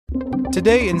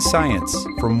Today in Science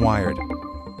from Wired.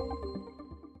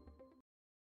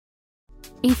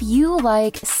 If you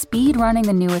like speed-running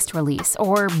the newest release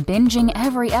or binging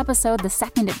every episode the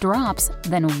second it drops,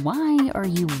 then why are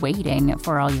you waiting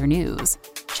for all your news?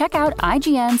 Check out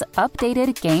IGN's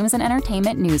updated Games and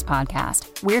Entertainment News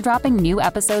podcast. We're dropping new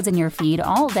episodes in your feed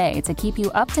all day to keep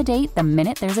you up to date the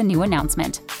minute there's a new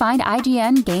announcement. Find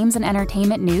IGN Games and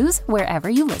Entertainment News wherever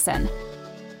you listen.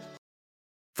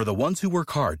 For the ones who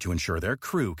work hard to ensure their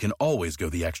crew can always go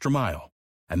the extra mile,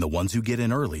 and the ones who get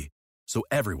in early so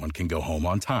everyone can go home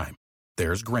on time,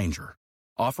 there's Grainger,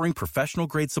 offering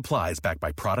professional-grade supplies backed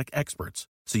by product experts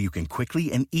so you can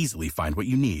quickly and easily find what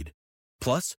you need.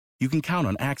 Plus, you can count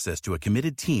on access to a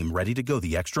committed team ready to go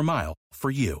the extra mile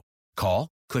for you. Call,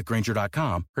 click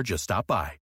Grainger.com, or just stop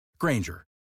by. Grainger,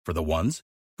 for the ones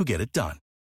who get it done.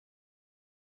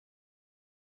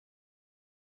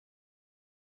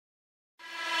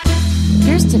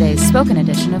 Here's today's spoken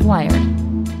edition of Wired.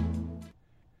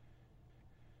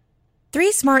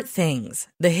 3 Smart Things: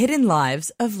 The Hidden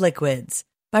Lives of Liquids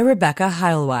by Rebecca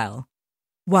Heilweil.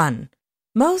 1.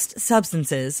 Most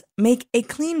substances make a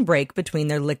clean break between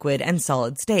their liquid and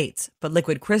solid states, but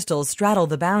liquid crystals straddle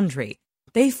the boundary.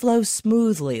 They flow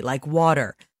smoothly like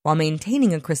water while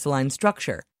maintaining a crystalline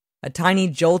structure. A tiny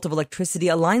jolt of electricity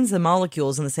aligns the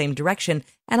molecules in the same direction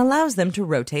and allows them to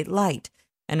rotate light,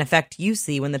 an effect you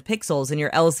see when the pixels in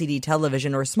your LCD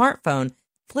television or smartphone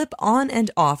flip on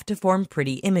and off to form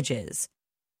pretty images.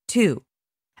 2.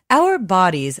 Our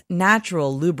body's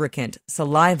natural lubricant,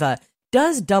 saliva,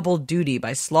 does double duty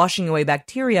by sloshing away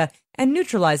bacteria and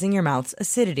neutralizing your mouth's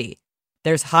acidity.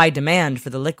 There's high demand for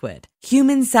the liquid.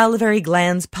 Human salivary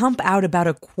glands pump out about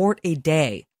a quart a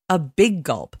day, a big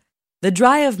gulp. The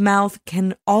dry of mouth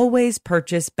can always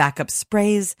purchase backup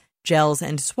sprays, gels,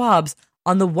 and swabs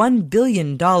on the $1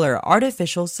 billion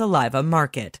artificial saliva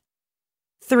market.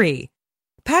 3.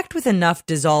 Packed with enough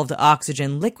dissolved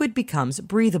oxygen, liquid becomes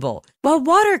breathable. While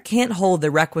water can't hold the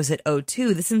requisite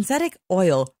O2, the synthetic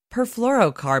oil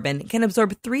perfluorocarbon can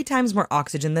absorb 3 times more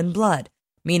oxygen than blood,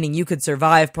 meaning you could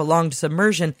survive prolonged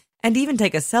submersion and even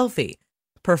take a selfie.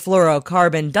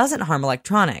 Perfluorocarbon doesn't harm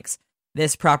electronics.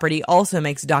 This property also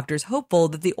makes doctors hopeful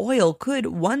that the oil could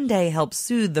one day help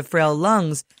soothe the frail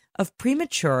lungs of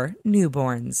premature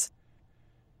newborns.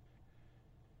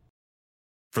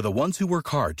 For the ones who work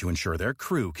hard to ensure their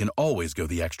crew can always go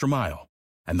the extra mile,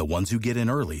 and the ones who get in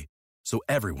early so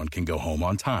everyone can go home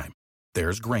on time,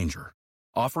 there's Grainger,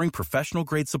 offering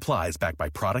professional-grade supplies backed by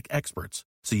product experts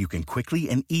so you can quickly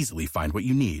and easily find what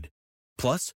you need.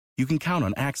 Plus, you can count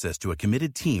on access to a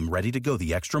committed team ready to go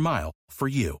the extra mile for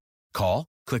you. Call,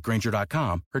 click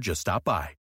Grainger.com, or just stop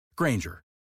by. Grainger,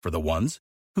 for the ones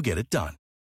who get it done.